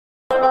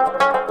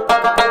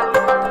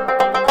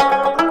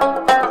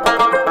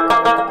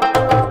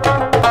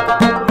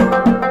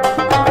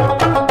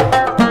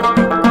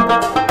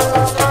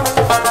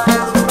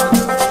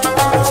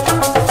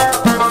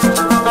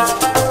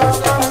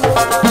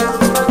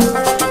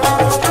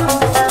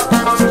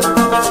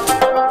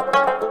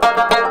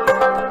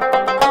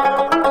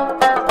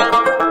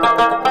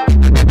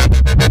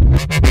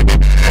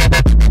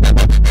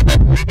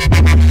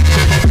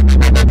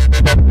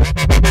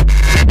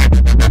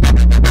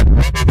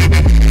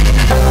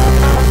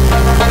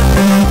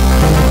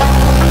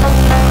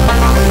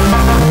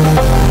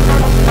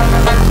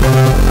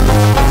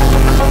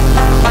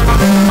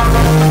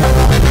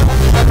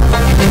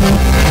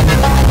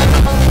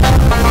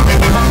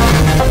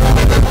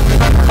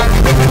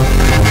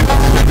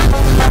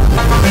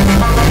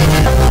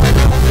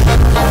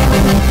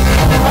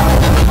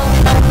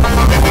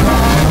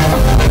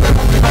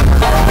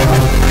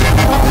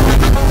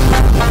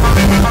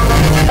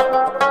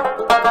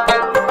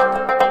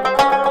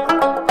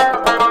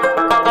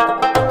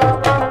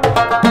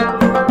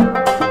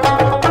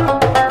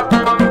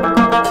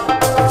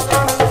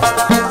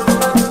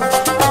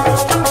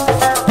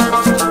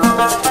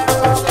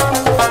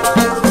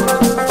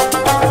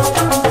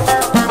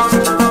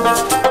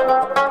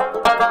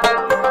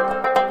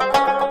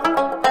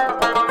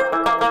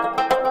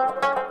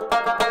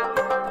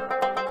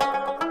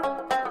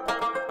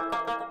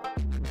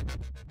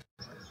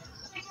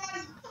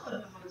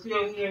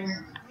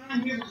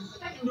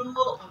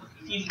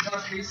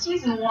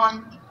season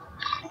 1,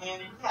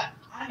 and yeah,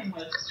 I am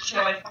with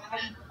Shelley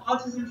 5,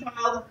 Autism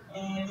Child,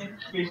 and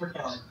Creeper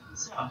Kelly.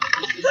 So,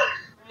 let's get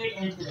straight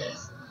into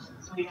this.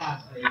 So we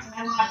have a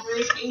time-lap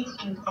race,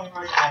 18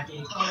 cars at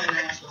Daytona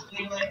International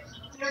Speedway,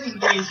 30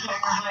 degrees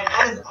Fahrenheit,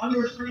 that is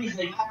under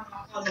freezing, I don't know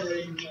how the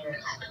racing here,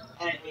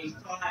 and a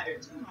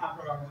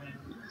 2-mile-per-hour wind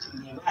to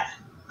the west.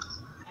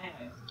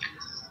 Anyway,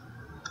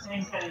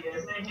 same setting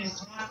as anything,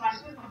 last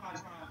time, 2.5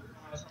 miles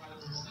per hour,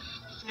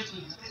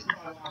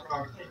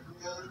 55-mile-per-hour pit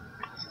road,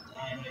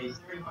 and a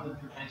 30-mile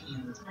loop back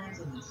in the turns,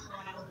 and the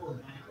trial will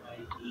back by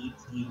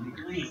 18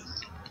 degrees.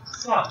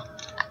 So,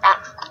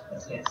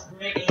 let's get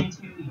straight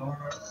into your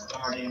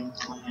starting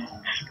plan.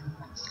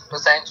 I'm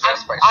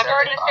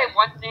already gonna say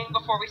one thing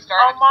before we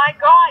start. Oh my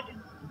god!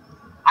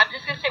 I'm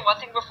just gonna say one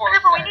thing before we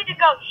Remember, start. we need to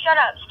go. Shut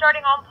up.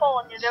 Starting on pole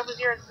in the 0-0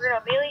 is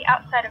Bruno Bailey.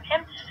 Outside of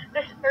him,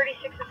 this is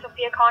 36 of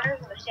Sophia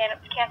Connors in the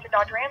stand-up to Cancer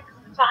Dodge Ram.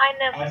 Behind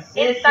them,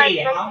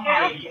 inside row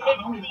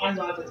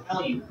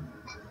 2,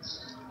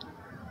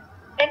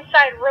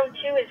 inside row 2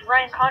 is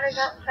Ryan Connors.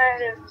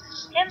 Outside of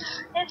him,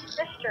 his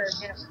sister,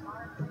 Jennifer.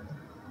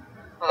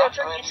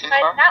 Filtering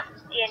inside and out,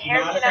 Ian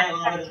Harrison.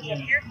 Outside of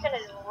Ian Harrison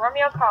is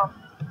Romeo Cobb.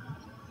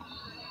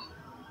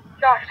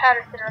 Josh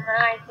Patterson on the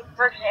 96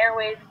 Virgin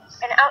Airways,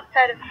 and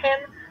outside of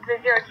him,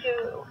 the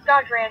 02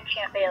 Dodge Ram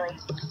Champ Bailey.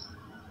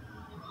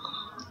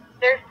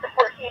 There's the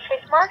 14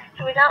 Chase Marks,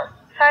 who is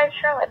outside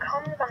Charlotte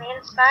Combs on the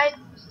inside.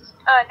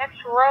 Next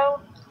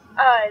row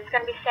is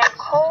going to be Sam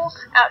Cole.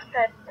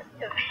 Outside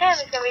of him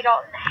is going to be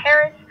Dalton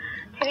Harris.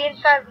 To the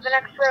inside of the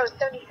next row is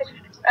 76,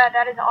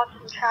 that is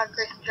Autism Child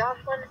Grayson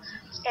Jocelyn.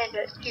 And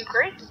to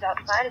Grayson's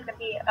outside is going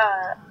to be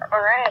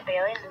Oriah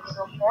Bailey in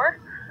the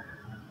 04.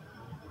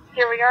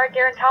 Here we are,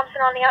 Darren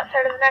Thompson on the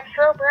outside of the next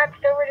row, Brad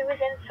Stover to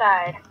his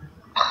inside.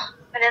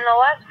 And in the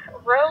left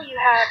row, you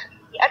have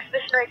the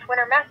exhibition race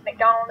winner, Matthew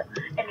McDonald,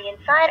 and the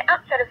inside,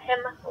 outside of him,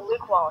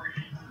 Luke Wallace.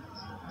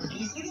 Do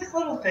you see this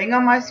little thing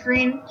on my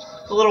screen?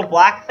 The little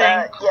black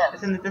thing? Yes.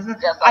 It's in the distance?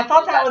 Yes, I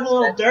thought that was a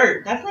little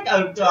dirt. That's like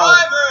a...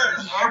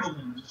 Drivers!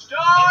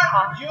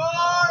 Start your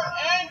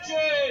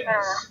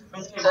engines!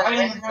 Let's get right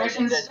into the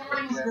predictions.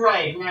 Starting with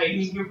Gray. Gray,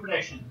 who's your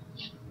prediction?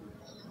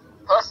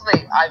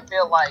 Personally, I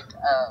feel like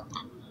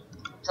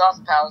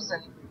Josh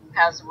Patterson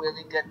has a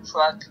really good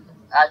truck.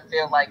 I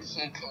feel like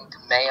he can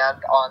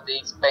command on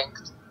these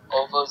banked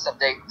ovals of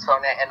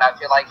Daytona, and I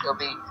feel like he'll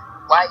be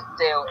right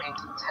there in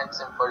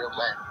contention for the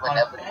win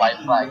whenever the white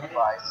flag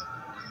flies.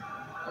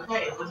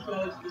 Okay, let's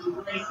go to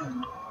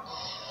Grayson.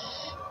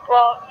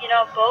 Well, you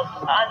know, both,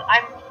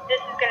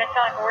 this is going to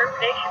sound like a weird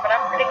prediction, but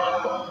I'm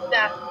predicting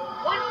that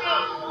one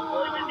day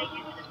we're going to make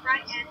it to the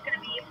front, and it's going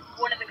to be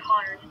one of the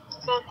Connors.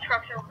 Both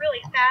trucks are really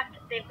fast.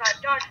 They've got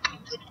Dodge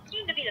teams, which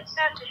seem to be the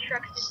fastest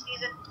trucks this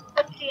season.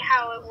 Let's see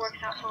how it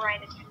works out for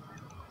Ryan.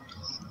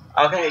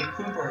 Okay,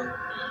 Cooper.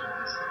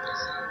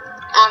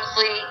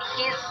 Honestly,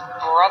 his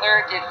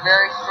brother did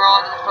very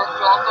strong in the first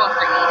duel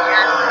for Ian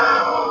Harrison.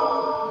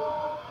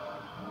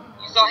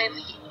 You saw him,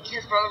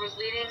 his brother was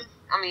leading.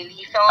 I mean,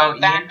 he fell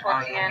back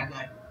towards the end.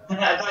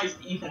 I thought it was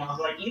Ethan. I was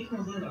like,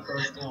 Ethan was in the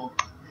first duel.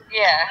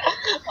 Yeah.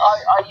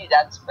 Are you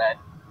that bad?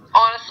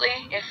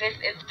 Honestly, if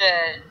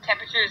the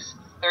temperature is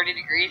 30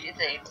 degrees, it's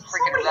a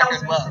freaking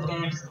record low.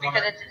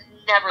 Because it's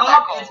never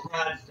that cold. It's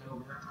Brad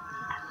Stover.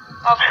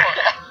 Of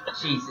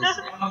course. Jesus.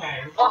 Okay.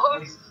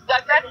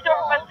 Brad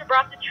Stover must have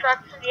brought the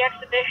truck from the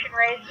exhibition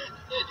race.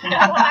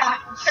 That one I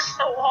took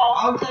the wall.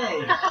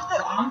 Okay.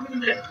 So I'm going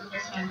to make a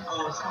prediction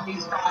of somebody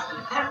who's fast in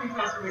every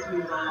press race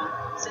we've done.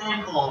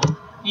 Sam Cole.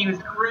 He was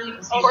great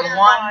in season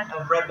 1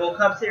 of Red Bull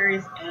Cup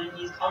Series, and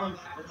he's coming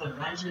back with a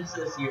vengeance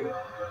this year.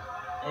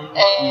 And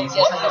he's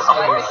just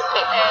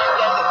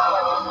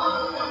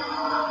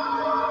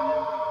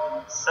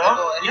So,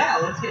 yeah,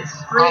 let's get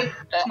straight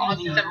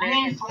to the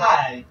main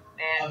flag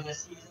of the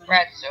season.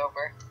 Brad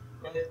Stover.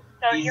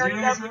 So you're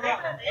time to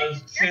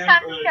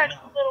shout,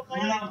 little boy.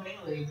 Bruno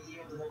Bailey,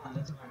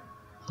 that's right.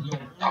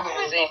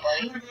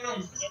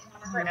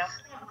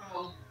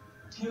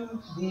 To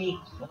the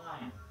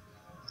line.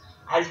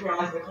 I just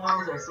realized the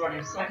Connors are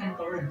starting second,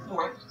 third, and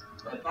fourth,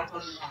 but that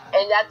doesn't matter.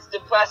 And that's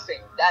depressing.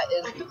 That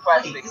is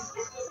depressing.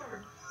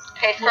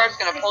 Pace car's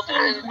gonna pull to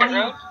the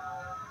road.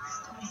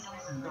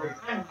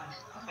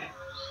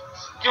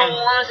 Duel 1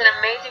 was an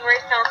amazing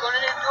race. Now we're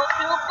going into Duel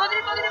 2.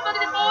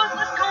 Buggity, boys.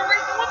 Let's go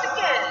racing once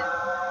again.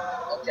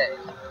 Okay.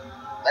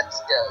 Let's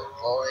go,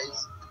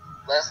 boys.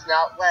 Let's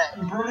not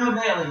wet. Bruno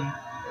Bailey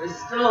is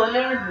still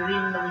there,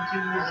 leading them to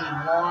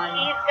the line.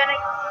 He's gonna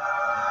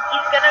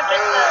get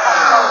the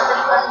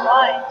preferred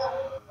line.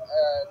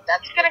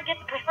 He's gonna get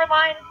the preferred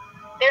line.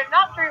 They're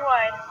not 3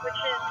 wide, which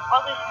is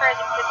oddly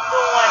surprising because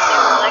Duel 1 they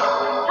were like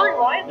 3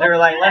 wide. They were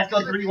like, let's go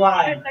 3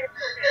 wide. And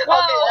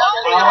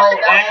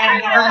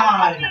never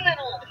mind.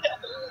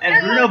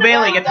 And Bruno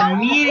Bailey gets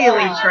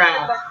immediately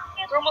trapped.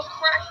 They're almost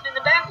crashing in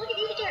the back. Look at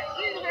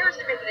Ian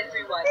Harrison making it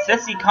 3 wide.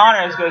 Sissy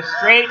Connors goes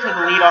straight to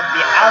the lead off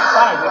the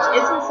outside, which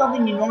isn't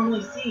something you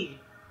normally see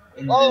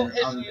in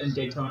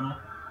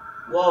Daytona.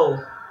 Whoa.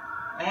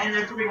 And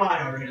they're 3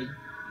 wide already.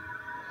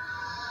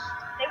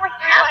 They were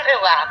 3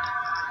 wide.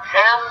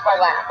 half a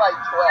lap.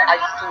 I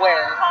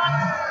swear.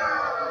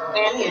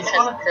 Man, Hey, it's it's just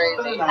fun.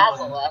 crazy. Half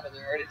a lap in the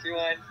already 2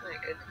 lines.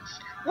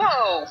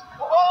 Whoa!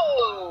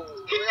 Whoa!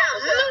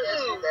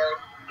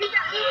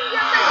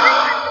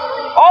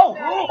 Oh!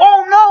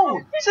 Oh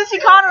no! Sissy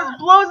Connors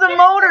blows the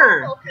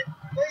motor!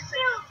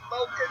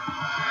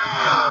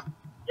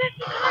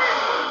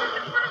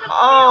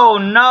 Oh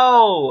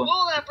no!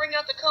 Will that bring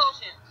out the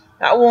caution?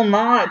 That will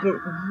not, but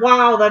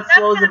wow, that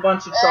slows a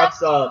bunch of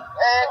trucks up.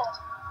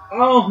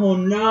 Oh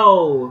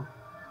no!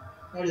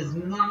 That is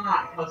not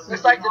how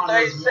Looks like the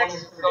Connors 36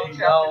 is going to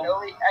have go. an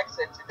early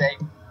exit today.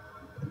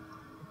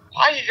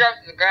 Why did you drive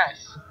to the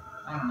grass?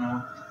 I don't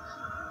know.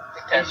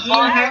 Because And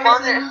Ian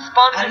Harrison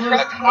spawned and the those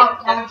truck.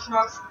 top 5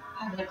 trucks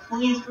have a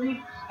clean streak.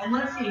 And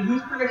let's see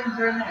whose predictions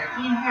are in there.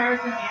 Ian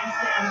Harrison and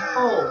Sam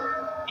Cole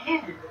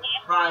and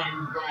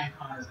Ryan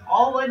Connors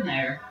all in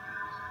there.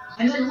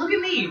 And then look at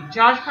me,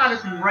 Josh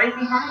Patterson right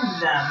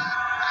behind them.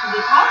 So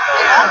the top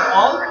 4 have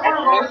all 4 of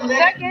our Second,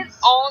 predictions.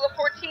 all the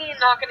 14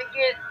 not going to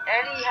get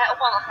any help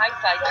on the high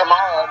side. Come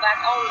on, back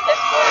all the way.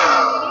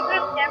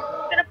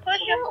 We're gonna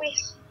push him. We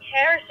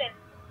Harrison,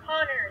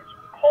 Connors,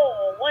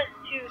 Cole, 1,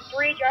 2,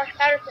 3. Josh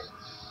Patterson.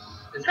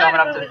 It's coming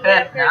up to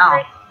 5th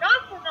now.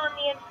 Johnson's on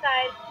the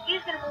inside.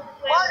 He's gonna move his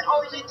way. What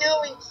are you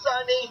doing,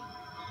 Sonny?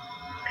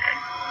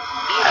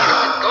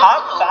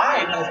 Top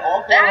 5 has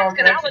all 4 of our That's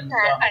going to predictions. I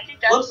think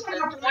that's Looks like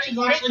our predictions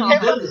 26 actually on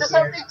good the this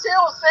year. 72,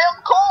 Sam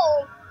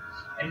Cole.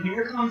 And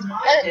here comes my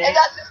And pick.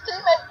 that's his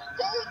teammate.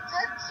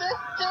 It's his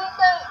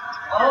teammate.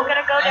 Oh,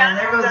 gonna go down. and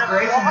there goes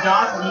Grayson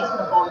Johnson. He's going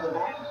to fall to the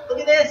back. Look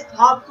at this,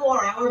 top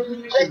 4. Our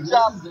prediction. Great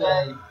job, This is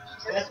Greg.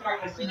 that's why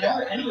I see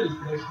never anybody's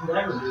prediction would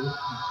ever do. Okay.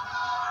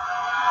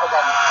 We're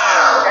going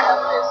to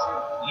have this.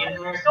 Ian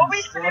Harrison,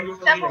 Nobody's still predictions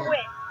your ever leader.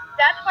 win.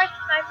 That's why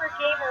Sniper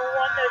Gamer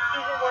won the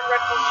Season 1 Red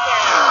Bull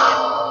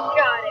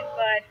Championship. Got it,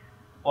 bud.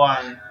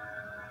 Why?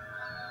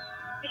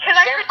 Because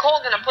I Sam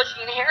Cole going to push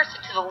Ian Harrison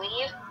to the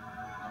lead.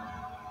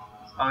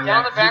 Oh Down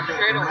yeah, the back 'cause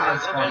straight away. that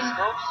was A little bit of funny.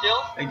 smoke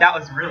still. Like, that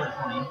was really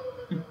funny.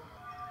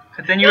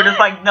 Cause then you were just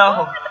like,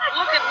 no.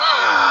 Look at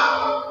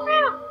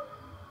low.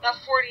 That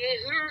 48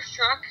 Hooters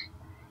truck.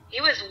 He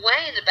was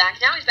way in the back.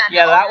 Now he's back.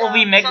 Yeah, that will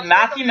be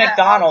Matthew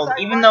McDonald,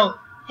 even though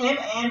Him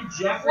and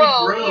Jeffrey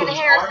Whoa, Groves Ian are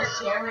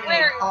Harrison, sharing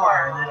where a you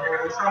car are. in the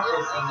Dairy Truck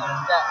this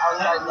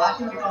season.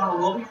 Matthew McDonald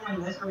will be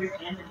running this race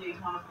and the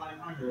Daytona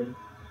 500,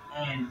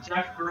 and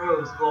Jeff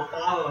Groves will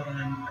follow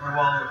him, or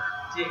will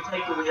take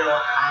the wheel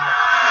at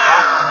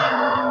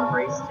Rockingham in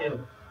race 2.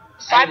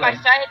 Side by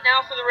side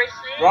now for the race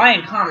lead.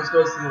 Ryan Connors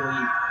goes to the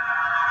lead.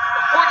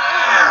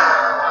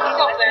 48. He's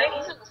up there.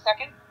 He's in the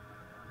second.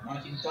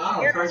 Matthew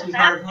McDonald, first we've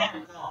heard of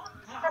him. No, not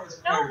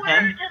first we've heard of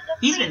him.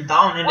 He's been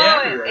dominating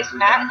every race Is we've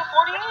Matt in done. the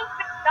 48?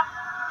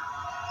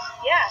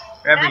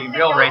 Yeah. Every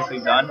real race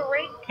we've done.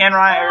 Can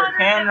Ryan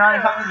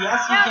Connors?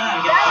 Yes, he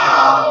can. Get to the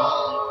bottom.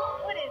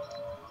 What is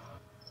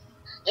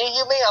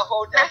You mean a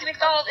whole Matthew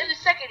McDonald in the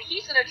second.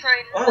 He's going to try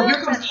and... Oh, here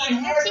comes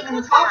Ian Harrison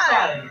on the top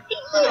side. He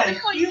got a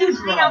huge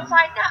run.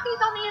 outside. Now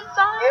he's on the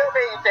inside. You're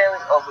being very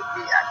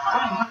overreacted.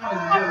 Ryan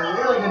Connors is doing a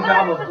really good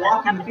job of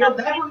blocking the field.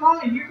 Never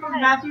mind, here comes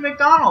Matthew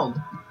McDonald.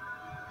 To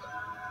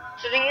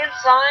the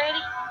inside.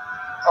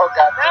 Oh,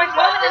 God. Now he's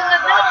moving in the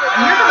middle.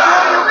 And here comes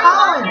Romeo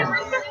Collins.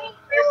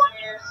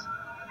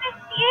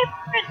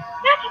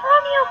 That's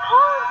Romeo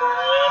Collins on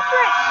the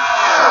apron.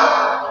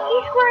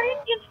 C-squared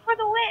engines for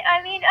the win.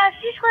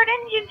 C-squared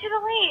engine to the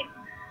lead.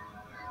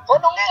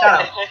 Hold on. Shut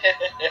up.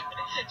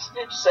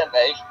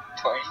 2017.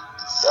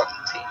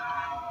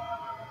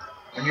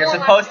 When you're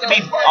supposed to be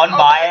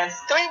unbiased,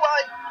 3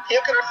 wide. Here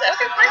comes that.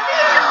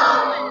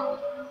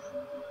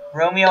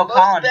 Romeo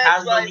Collins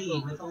has the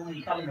lead. With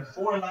only coming to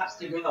 4 laps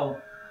to go.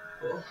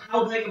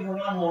 How big of a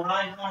run will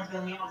Ryan Collins be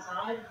on the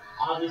outside?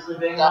 Obviously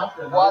big enough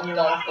that Romeo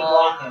has to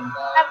block him.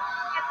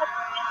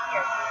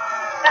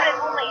 That is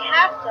only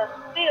half the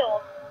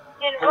field.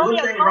 And I would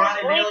Romeo say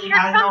Collins Ryan Bailey here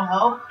has no comes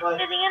help, but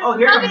to the end. oh,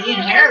 here comes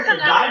Ian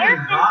Harrison diving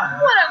gone.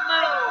 What a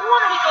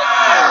move. He goes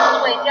all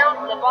the way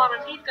down to the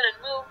bottom. He's going to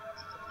move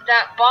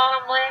that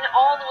bottom lane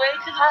all the way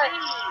to the lead.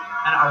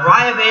 And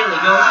Araya Bailey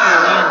goes to the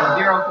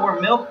lead in the 04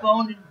 Milk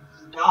Bone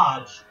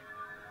Dodge.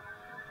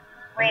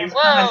 You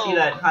kind of see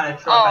that kind of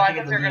truck. I think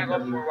it's a they're going to go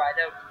for a BMW. ride.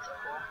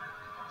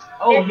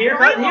 Oh, here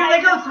they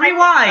go 3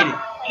 wide.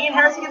 Ian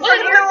Harrison gets stuck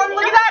in the middle.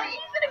 Look at that.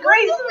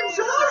 Grayson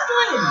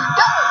Johnson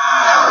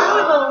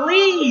to the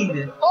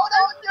lead. Hold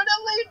on to the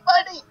lead,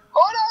 buddy.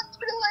 Hold on to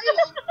the lead.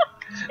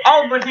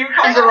 Oh, but here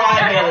comes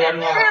Araya Bailey on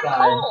the Sam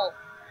outside. Cole.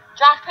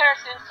 Josh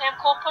Patterson, Sam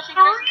Cole pushing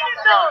Grayson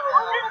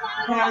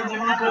Johnson. Collins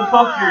are not good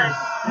pokers.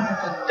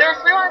 They're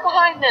 3 right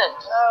behind them.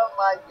 Oh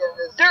my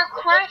goodness. They're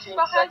crashing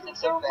behind them.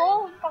 They're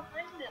rolling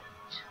behind them.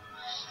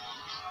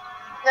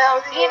 Now,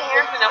 Ian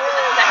Harrison up in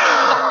the second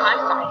on the high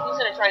side. He's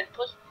going to try and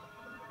push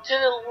to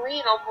the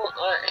lead.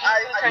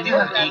 We do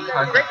have 8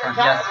 cars up front.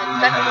 Yes, we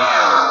do have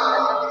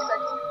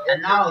 8. And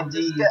now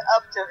just get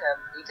up to him.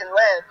 He can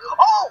land.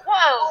 Oh,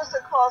 whoa! That was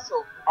a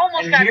colossal.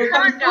 Almost And got here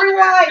comes turned down 3 the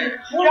wide.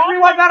 back.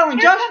 3 wide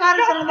battling. Josh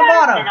Patterson on the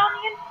bottom. On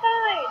the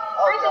inside.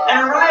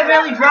 And Ryan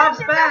barely drops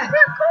back.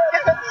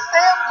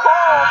 Sam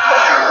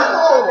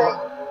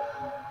Cole.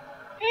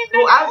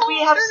 Well, as we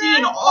have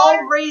seen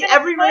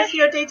every race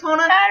here at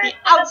Daytona, the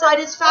outside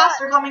is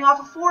faster coming off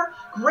of 4.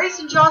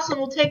 Grayson Jocelyn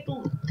will take the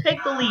lead.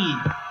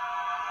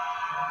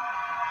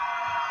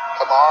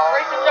 Come on.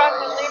 Grayson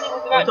Johnson's leading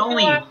with about With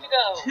only 2 laps to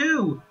go.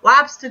 2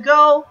 laps to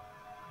go.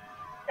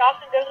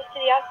 Johnson goes to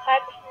the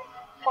outside.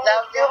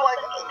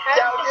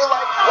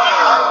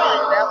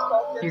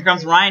 Here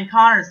comes Ryan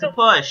Connors to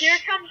push. Here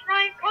comes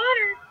Ryan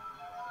Connors.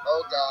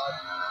 Oh God.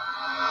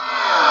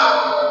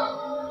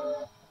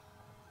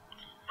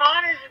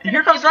 And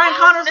here comes Ryan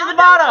Connors to the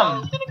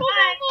bottom.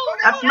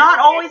 That's not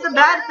always a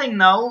bad thing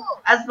though,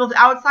 as the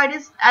outside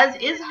is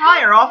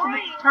higher off of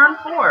turn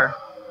 4.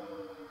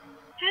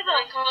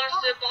 Ryan Connors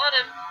to the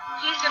bottom.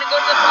 He's going to go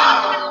to the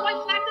bottom. He's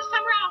white flag this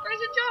time around.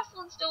 Grayson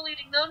Jocelyn still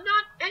leading though.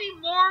 Not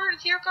anymore.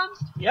 Here comes.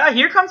 Yeah,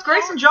 here comes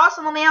Grayson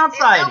Jocelyn on the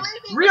outside.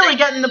 Really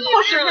getting the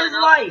push of his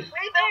life.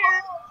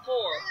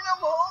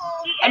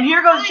 And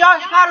here goes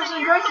Josh Patterson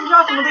and Grayson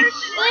Jocelyn with a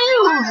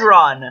huge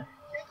run.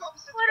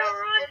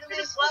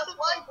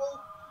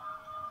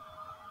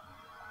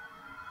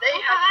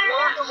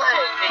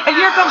 And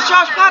here comes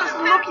Josh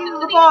Patterson looking to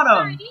the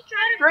bottom.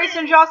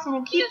 Grayson Jocelyn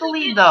will keep the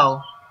lead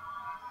though.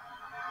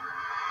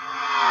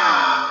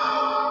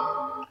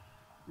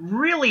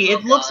 Really,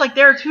 it looks like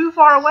they're too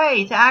far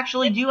away to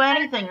actually do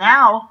anything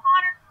now.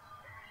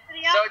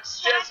 So it's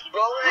just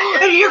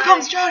bullet. And here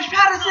comes Josh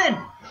Patterson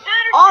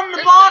on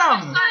the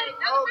bottom.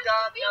 Oh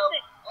God, no.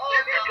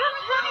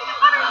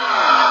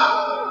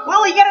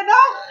 Will he get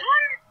enough?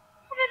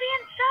 Over the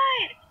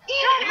inside.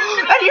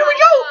 And here we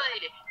go.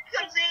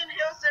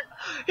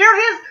 Here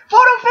it is.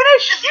 Photo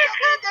finish.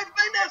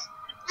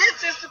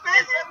 This is the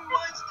best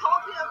everyone's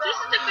talking about.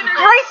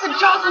 Grayson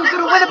Johnson's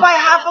going to win it by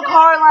half a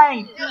car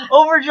length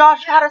over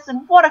Josh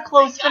Patterson. What a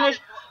close finish.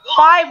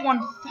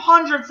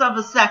 5/100ths of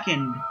a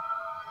second.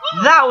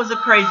 That was a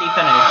crazy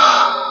finish.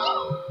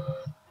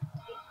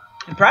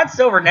 And Brad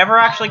Silver never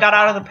actually got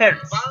out of the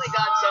pits. Finally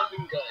got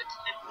something good.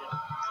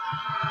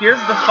 Here's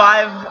the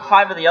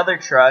five of the other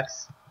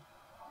trucks.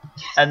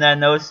 And then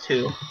those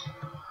 2.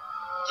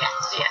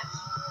 Yes.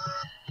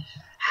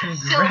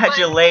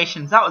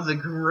 Congratulations. That was a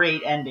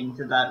great ending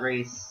to that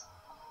race.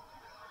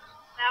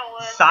 That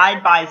was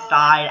Side by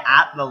side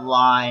at the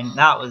line.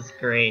 That was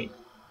great.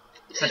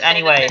 But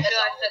anyway.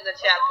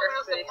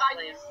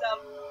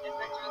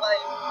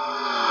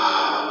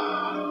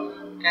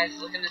 Guys,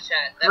 look in the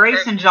chat.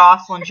 Grayson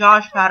Jocelyn,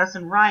 Josh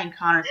Patterson, Ryan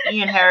Connors,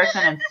 Ian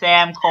Harrison, and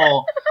Sam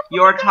Cole.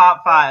 Your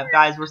top 5.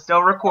 Guys, we're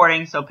still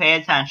recording, so pay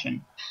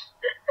attention.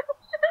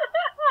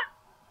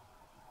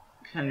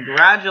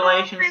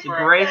 Congratulations to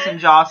Grayson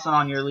Jocelyn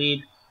on your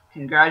lead.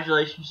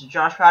 Congratulations to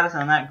Josh Patterson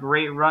on that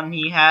great run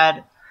he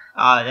had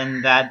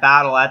in that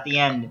battle at the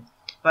end.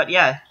 But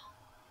yeah,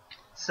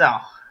 so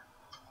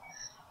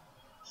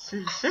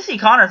Sissy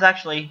Connors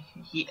actually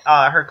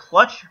her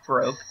clutch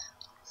broke,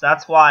 so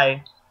that's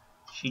why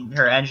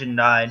her engine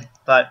died.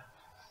 But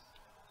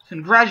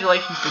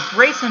congratulations to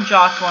Grayson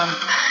Jocelyn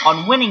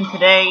on winning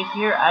today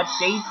here at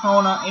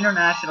Daytona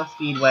International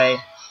Speedway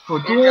for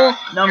duel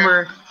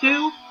number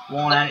 2.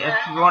 If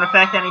you won't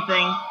affect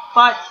anything,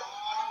 but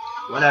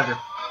whatever.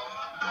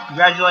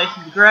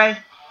 Congratulations to Gray.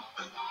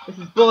 This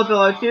is Bullet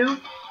Billow 2,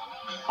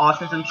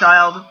 Autism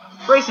Child,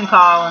 Grayson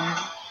Collins,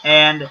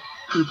 and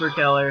Cooper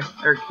Killer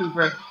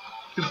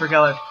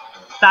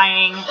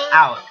signing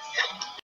out.